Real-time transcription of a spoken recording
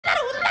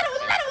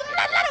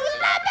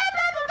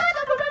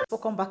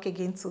welcome back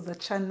again to the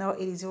channel.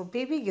 It is your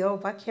baby girl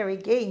back here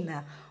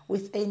again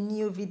with a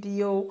new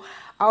video.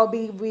 I'll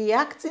be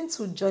reacting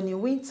to Johnny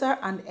Winter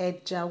and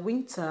Edgar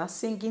Winter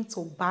singing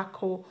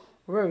Tobacco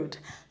Road.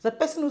 The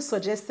person who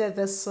suggested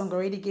this song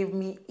already gave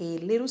me a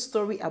little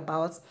story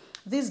about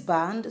this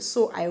band,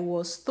 so I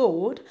was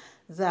told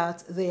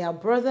that they are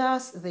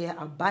brothers, they are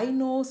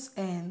albinos,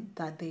 and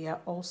that they are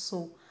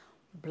also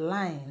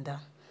blind.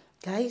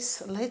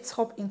 Guys, let's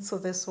hop into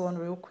this one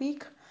real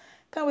quick.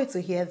 Can't wait to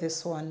hear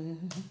this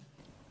one.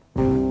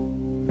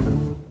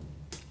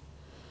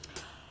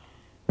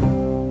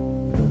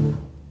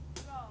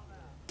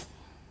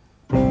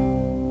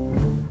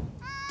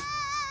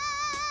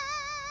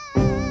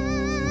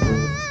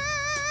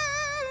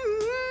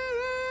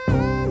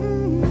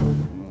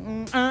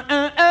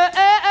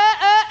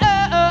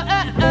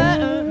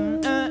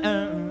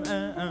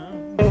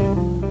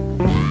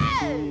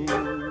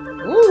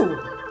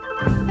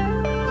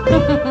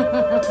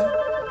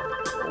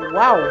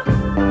 Wow.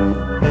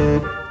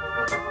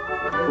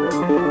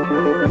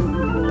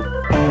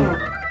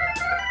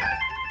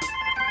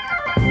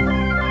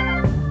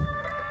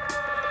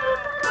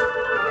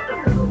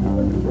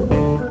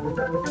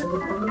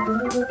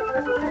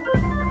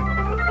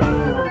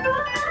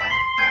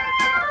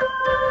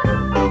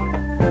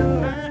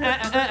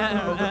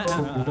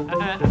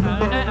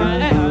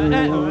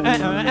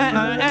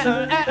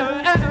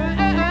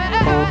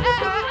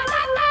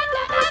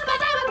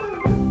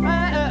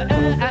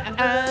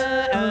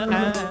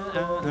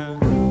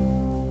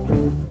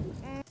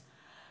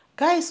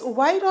 Guys,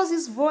 why does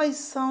his voice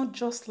sound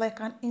just like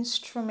an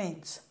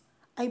instrument?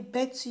 I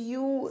bet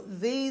you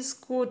this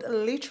could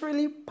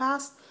literally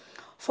pass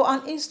for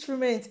an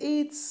instrument.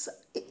 It's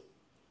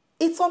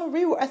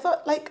unreal. I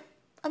thought, like,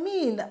 I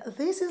mean,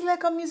 this is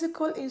like a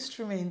musical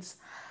instrument.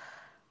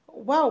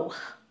 Wow.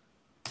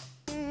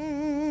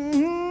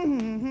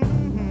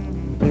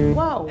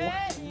 Wow.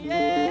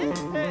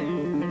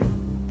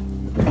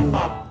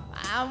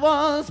 I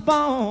was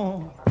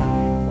born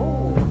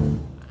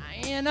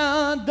in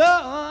a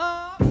door.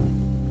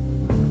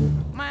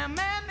 My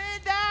mammy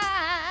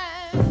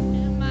died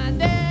and my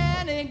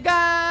daddy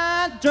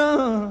got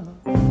drunk.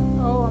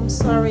 Oh, I'm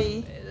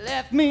sorry. They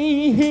left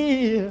me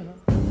here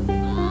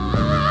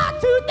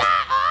to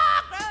die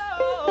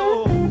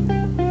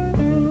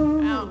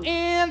out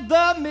in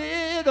the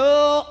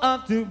middle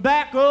of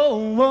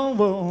Tobacco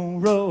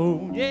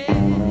Road. Yeah,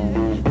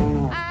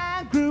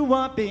 I grew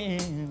up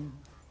in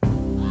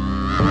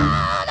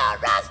the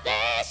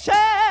rusty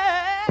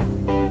shack.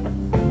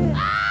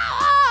 I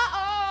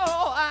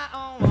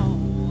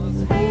was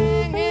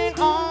hanging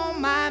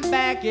on my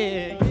back,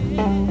 yeah.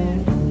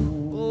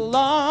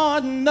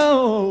 Lord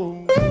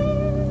knows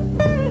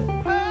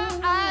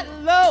I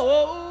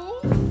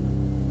love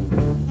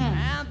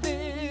and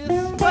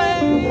this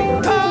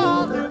place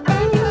called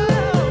Tobacco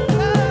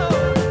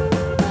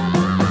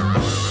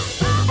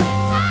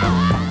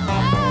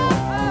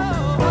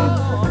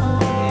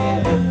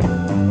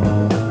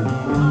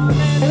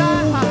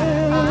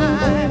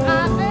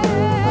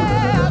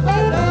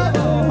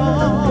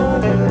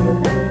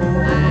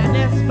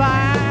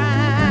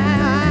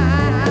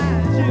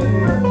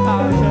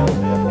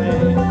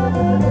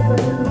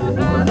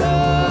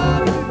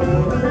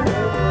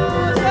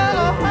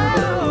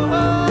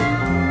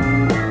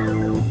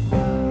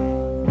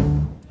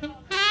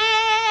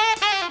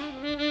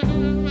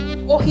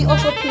Oh, he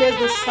also plays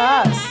the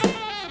sax.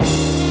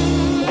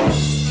 He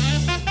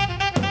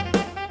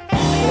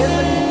plays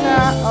the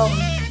guitar,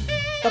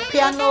 the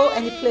piano,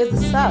 and he plays the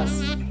sax.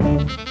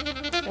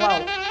 Wow.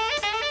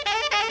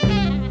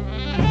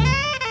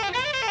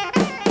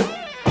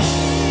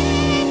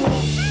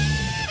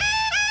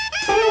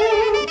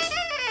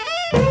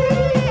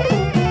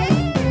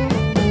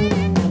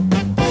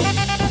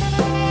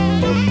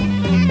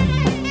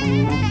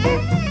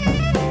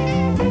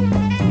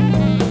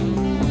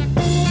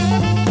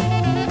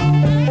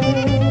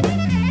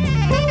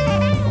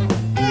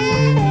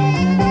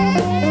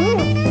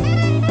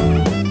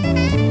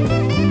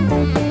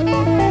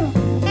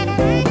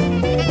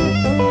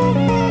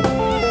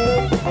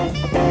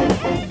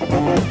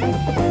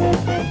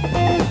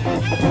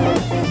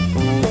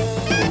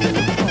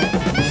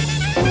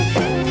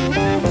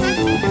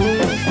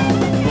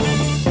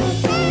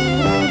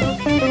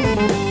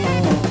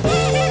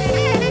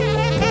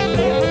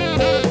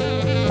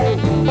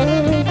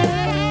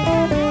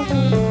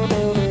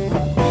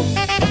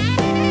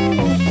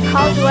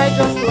 How do I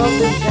just love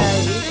this guy?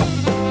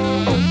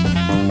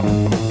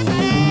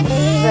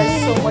 There's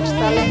so much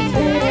talent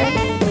here.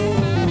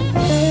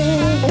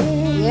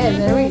 Yeah,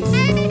 there is.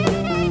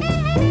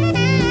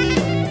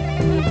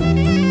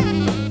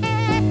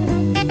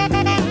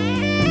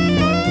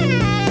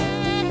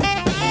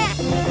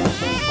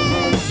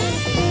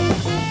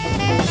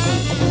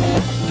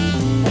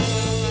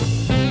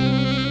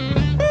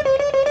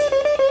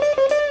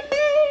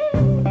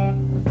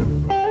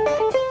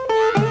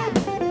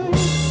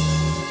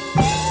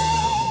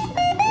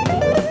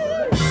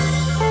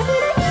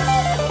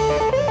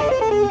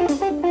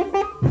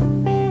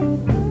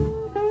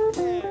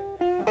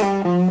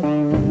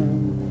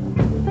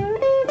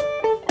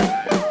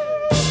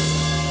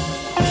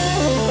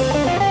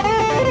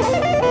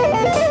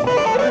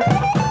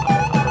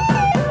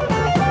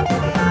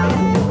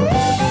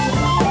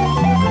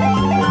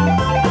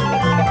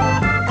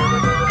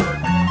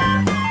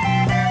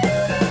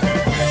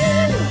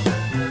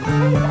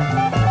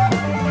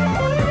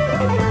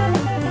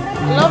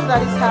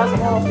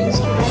 of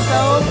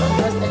instrumentals. I'm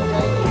just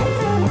enjoying it.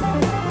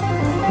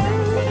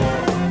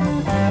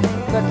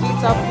 The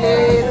guitar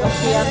plays, the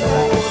piano,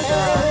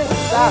 the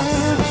sax,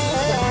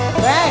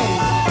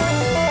 band.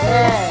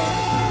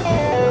 Yeah.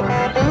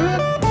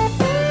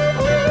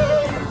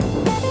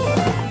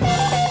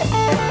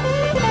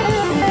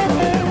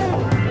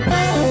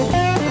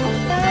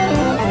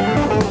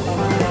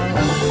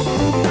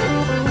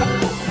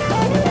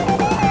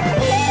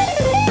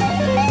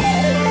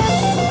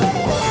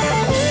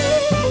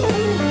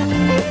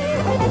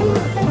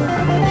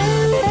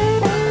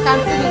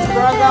 Can see his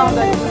brother on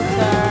the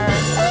guitar.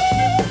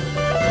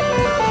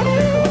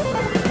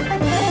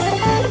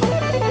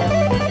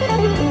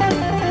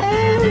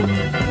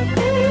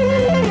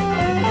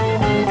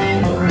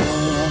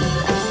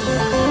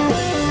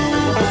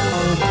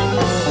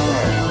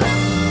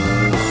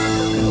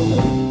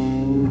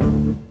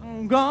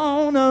 I'm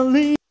gonna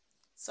leave.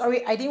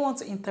 Sorry, I didn't want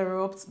to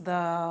interrupt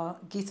the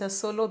guitar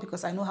solo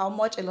because I know how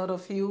much a lot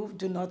of you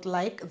do not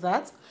like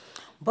that.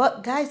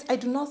 But guys, I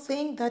do not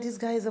think that these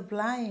guys are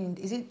blind.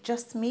 Is it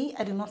just me?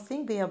 I do not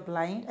think they are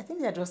blind. I think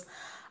they are just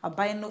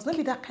albinos.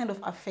 Maybe that kind of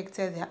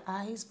affected their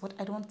eyes, but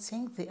I don't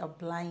think they are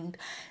blind.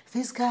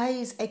 These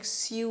guys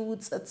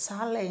exude a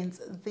talent.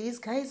 These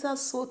guys are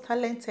so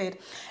talented.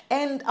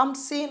 And I'm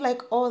seeing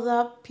like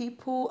other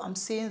people. I'm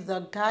seeing the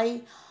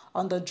guy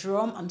on the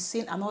drum. I'm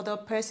seeing another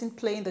person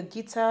playing the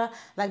guitar.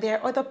 Like there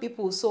are other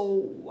people. So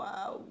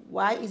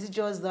why is it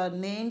just the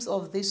names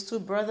of these two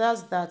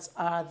brothers that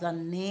are the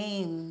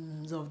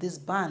names of this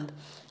band?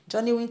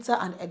 Johnny Winter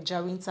and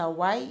Edgar Winter.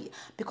 Why?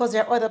 Because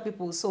there are other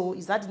people. So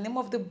is that the name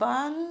of the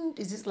band?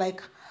 Is this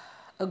like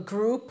a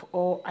group?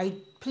 Or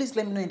please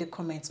let me know in the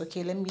comments.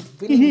 Okay, let me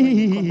really know in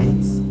the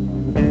comments.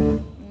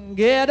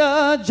 Get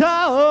a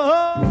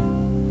job.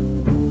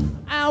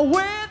 I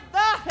with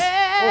the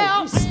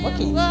help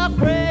the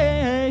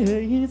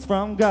praise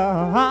from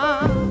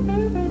God.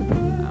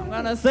 I'm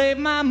gonna save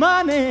my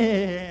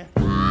money.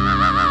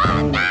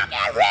 Not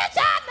get rich,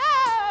 I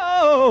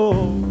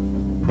know.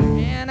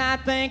 And I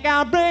think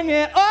I'll bring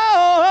it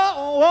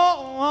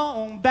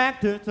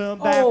back to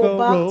Tobacco Road. Oh,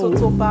 back to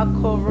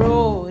Tobacco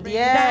Road,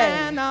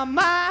 yeah.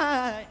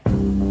 Dynamite.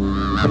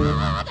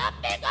 The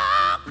big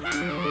old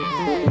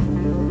crowd.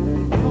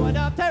 Going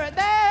up, tear it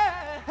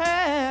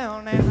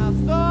down, and I'll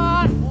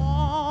start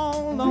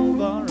all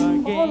over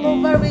again. All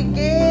over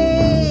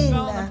again.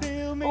 Gonna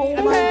feel me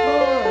Oh my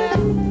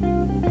God.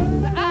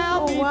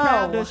 I'll be wow.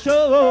 proud to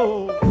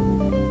show.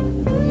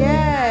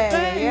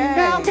 Yeah,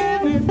 yeah. I'll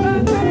give you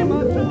my name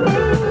or two.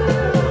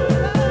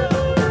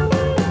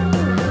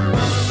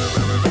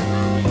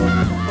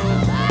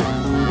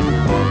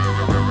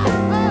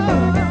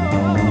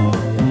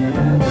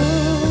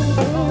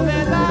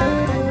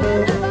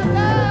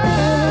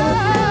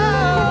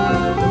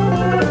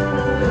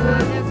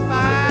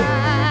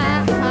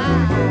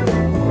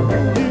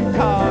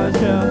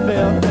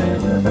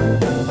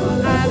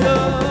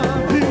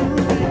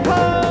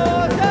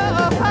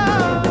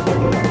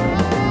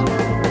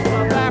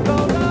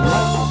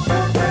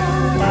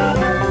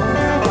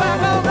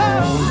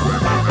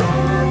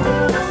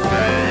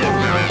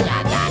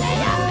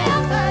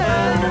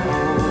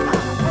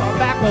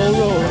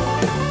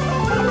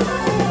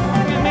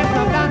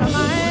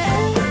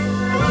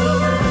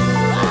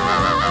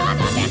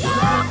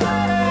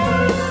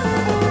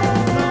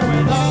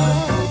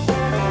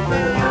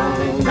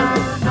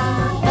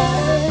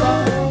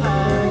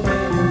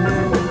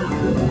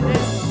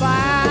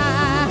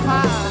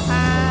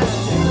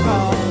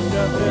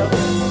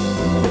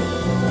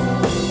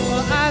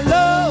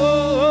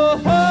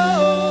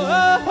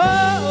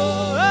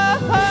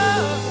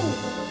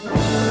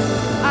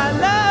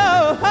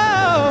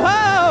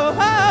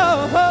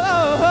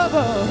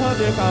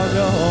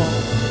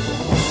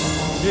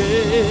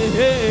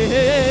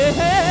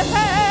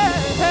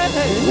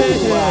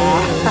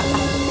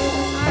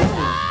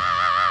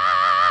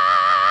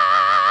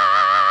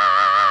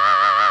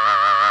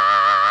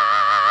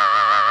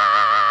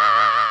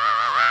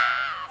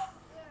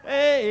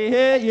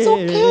 It's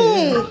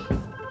okay.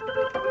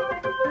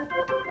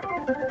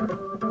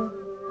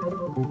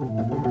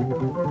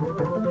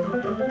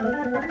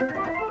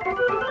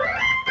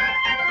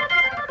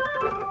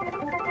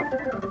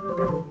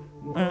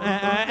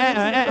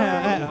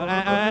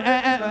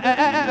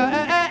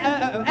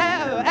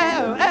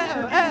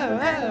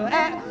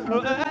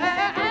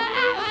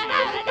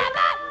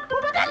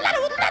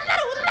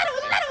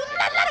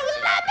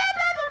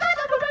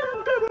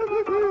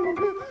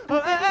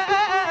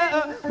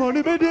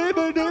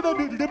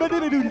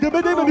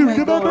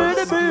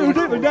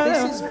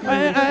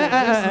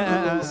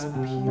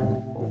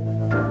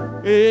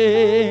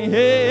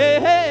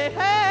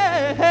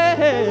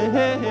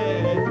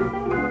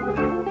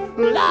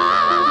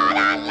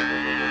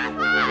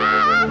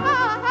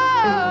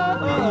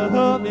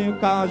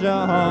 Cause you're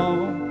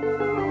home.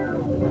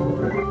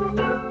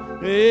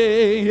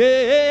 Hey,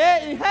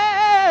 hey,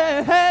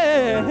 hey,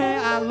 hey, hey,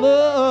 I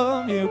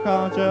love you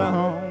cause you're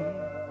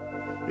home.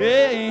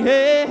 Hey,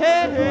 hey,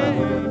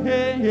 hey,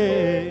 hey,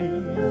 hey,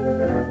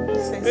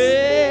 hey.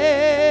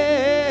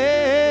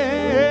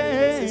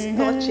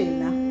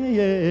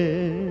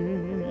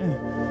 yeah.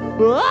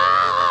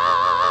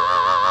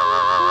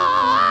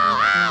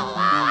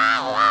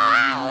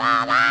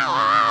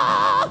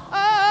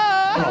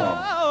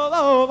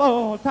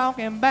 Oh,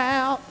 talking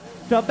about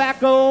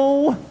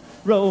Tobacco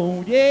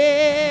Road,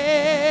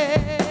 yeah.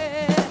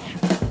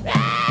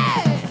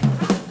 Hey!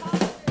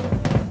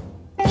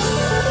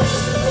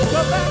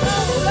 Tobacco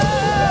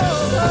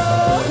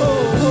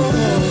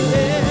Road,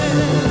 yeah.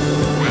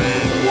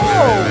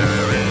 Whoa!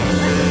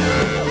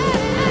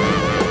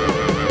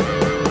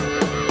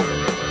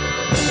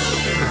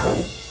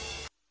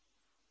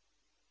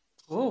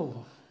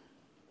 Oh,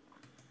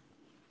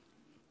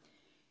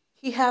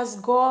 he has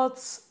got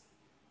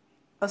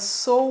a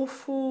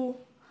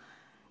soulful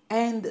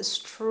and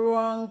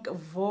strong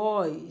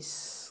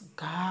voice,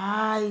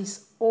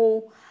 guys.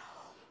 Oh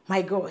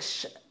my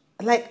gosh,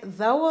 like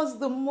that was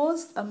the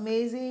most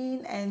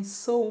amazing and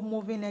so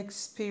moving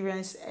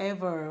experience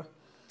ever.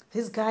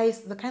 These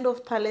guys, the kind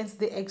of talents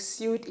they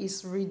exude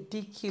is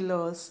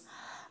ridiculous.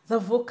 The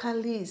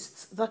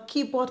vocalist, the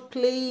keyboard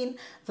playing,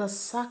 the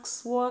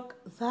sax work,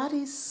 that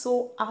is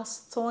so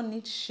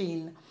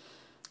astonishing.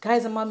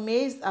 Guys, I'm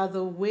amazed at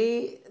the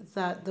way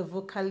that the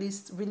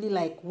vocalist really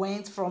like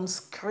went from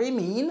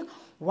screaming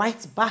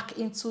right back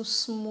into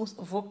smooth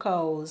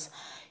vocals.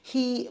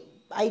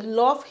 I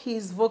love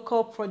his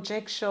vocal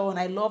projection.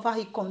 I love how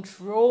he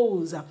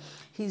controls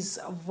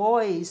his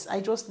voice. I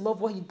just love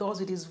what he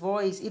does with his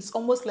voice. It's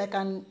almost like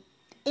an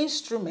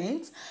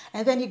instrument,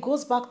 and then he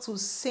goes back to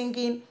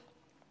singing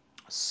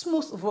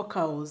smooth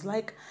vocals.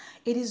 Like,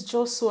 it is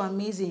just so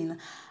amazing.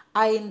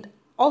 And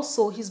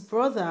also his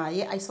brother,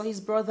 yeah, I saw his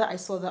brother, I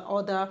saw the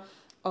other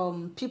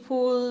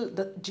people,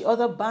 the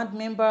other band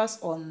members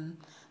on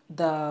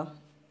the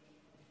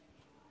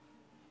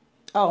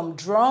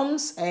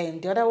drums,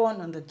 and the other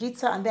one on the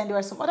guitar, and then there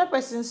were some other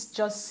persons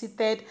just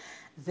seated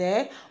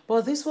there.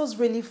 But this was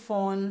really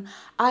fun.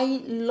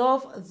 I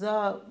love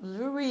the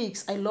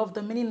lyrics, I love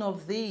the meaning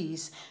of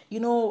these, you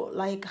know,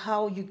 like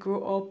how you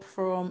grow up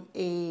from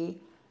a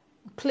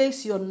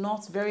place you're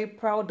not very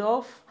proud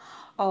of.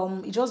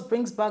 It just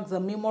brings back the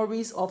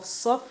memories of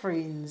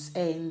sufferings,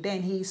 and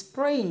then he's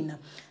praying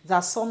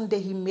that someday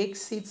he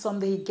makes it,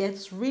 someday he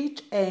gets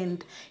rich,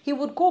 and he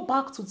would go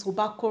back to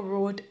Tobacco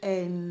Road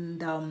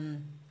and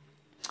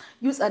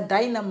use a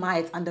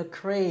dynamite and a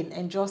crane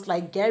and just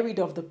like get rid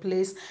of the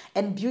place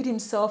and build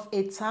himself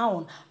a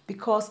town,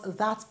 because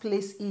that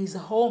place is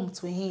home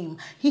to him.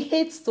 He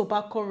hates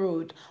Tobacco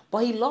Road,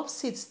 but he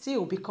loves it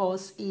still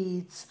because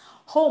it's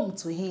home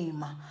to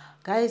him.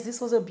 Guys, this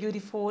was a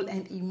beautiful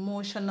and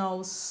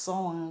emotional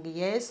song.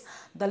 Yes,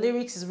 the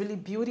lyrics is really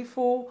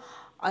beautiful,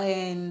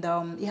 and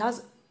it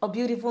has a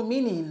beautiful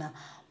meaning.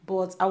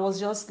 But I was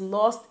just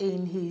lost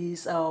in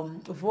his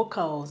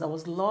vocals. I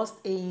was lost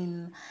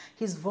in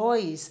his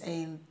voice,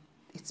 and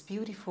it's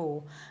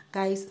beautiful.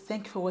 Guys,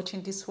 thank you for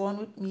watching this one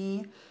with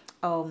me.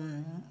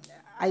 Um,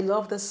 I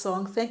love the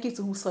song. Thank you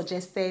to who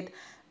suggested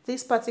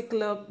this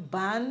particular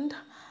band.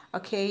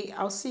 Okay,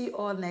 I'll see you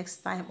all next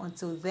time.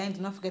 Until then,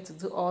 do not forget to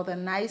do all the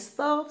nice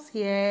stuff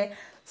here.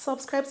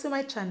 Subscribe to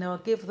my channel,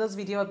 give this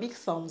video a big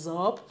thumbs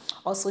up.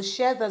 Also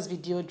share this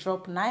video,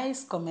 drop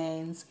nice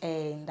comments,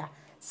 and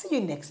see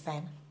you next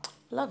time.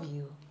 Love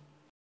you.